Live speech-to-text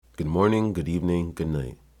Good morning, good evening, good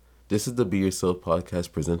night. This is the Be Yourself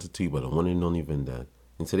podcast presented to you by the one and only Vindad.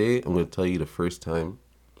 And today I'm going to tell you the first time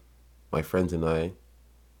my friends and I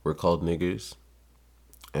were called niggers.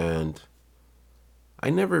 And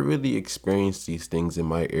I never really experienced these things in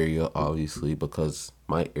my area, obviously, because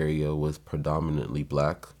my area was predominantly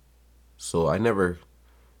black. So I never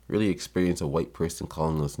really experienced a white person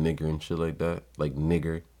calling us nigger and shit like that. Like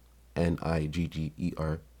nigger,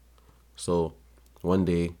 Nigger. So one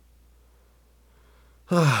day,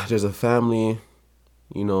 there's a family,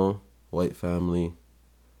 white family,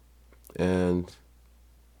 and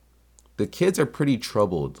the kids are pretty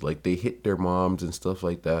troubled. Like they hit their moms and stuff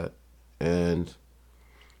like that. And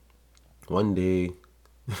one day,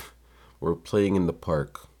 we're playing in the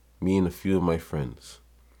park, me and a few of my friends,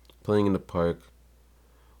 playing in the park.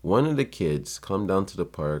 One of the kids come down to the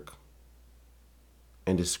park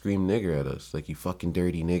and just scream nigger at us. Like, you fucking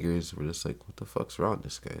dirty niggers. We're just like, what the fuck's wrong with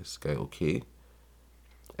this guy? Is this guy okay?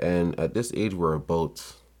 And at this age, we're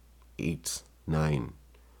about 8, 9.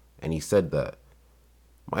 And he said that.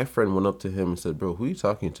 My friend went up to him and said, bro, who are you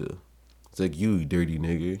talking to? It's like, you dirty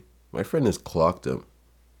nigger. My friend has clocked him.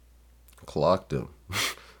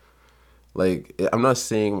 Like, I'm not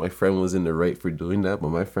saying my friend was in the right for doing that, but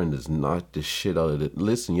my friend has knocked the shit out of it.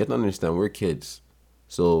 Listen, you have to understand, we're kids.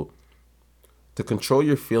 So, to control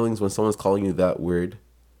your feelings when someone's calling you that word,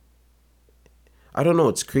 I don't know.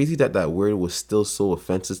 It's crazy that that word was still so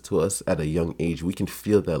offensive to us at a young age. We can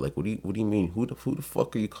feel that. Like, what do you mean? Who the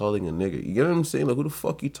fuck are you calling a nigger? You get what I'm saying? Like, who the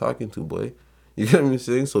fuck you talking to, boy? You get what I'm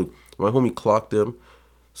saying? So my homie clocked him.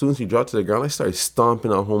 As soon as he dropped to the ground, I started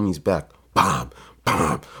stomping on homie's back. Bam,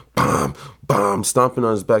 bam, bam, bam, stomping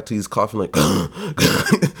on his back till he's coughing like.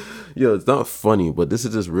 Yo, it's not funny, but this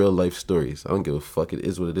is just real life stories. I don't give a fuck. It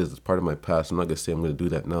is what it is. It's part of my past. I'm not gonna say I'm gonna do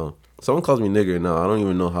that now. Someone calls me nigger now, I don't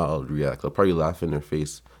even know how I'll react. I'll probably laugh in their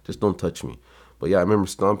face. Just don't touch me. But yeah, I remember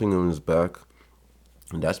stomping on his back.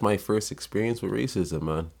 And that's my first experience with racism,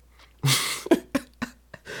 man.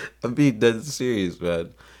 I'm being dead serious,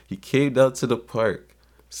 man. He came down to the park,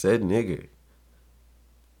 said nigger,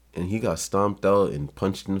 and he got stomped out and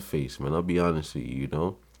punched in the face, man. I'll be honest with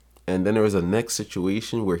you. And then there was a next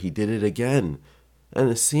situation where he did it again. And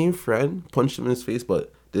the same friend punched him in his face,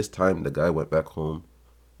 but this time the guy went back home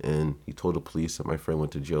and he told the police that my friend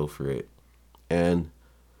went to jail for it. And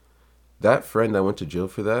that friend that went to jail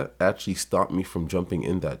for that actually stopped me from jumping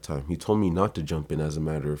in that time. He told me not to jump in, as a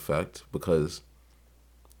matter of fact, because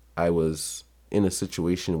I was in a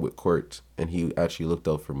situation with court and he actually looked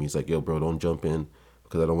out for me. He's like, yo, bro, don't jump in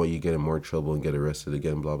because I don't want you to get in more trouble and get arrested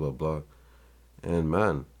again, blah, blah, blah. And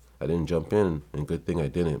man, I didn't jump in, and good thing I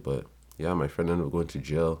didn't. But yeah, my friend ended up going to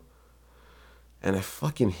jail. And I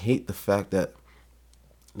fucking hate the fact that,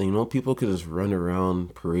 people could just run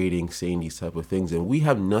around parading, saying these type of things, and we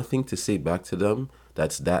have nothing to say back to them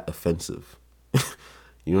that's that offensive.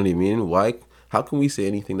 You know what I mean? Why? How can we say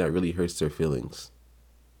anything that really hurts their feelings?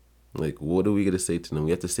 Like, what are we going to say to them?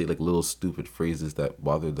 We have to say, like, little stupid phrases that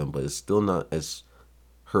bother them, but it's still not as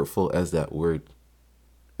hurtful as that word,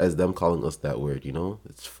 as them calling us that word,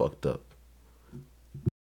 It's fucked up.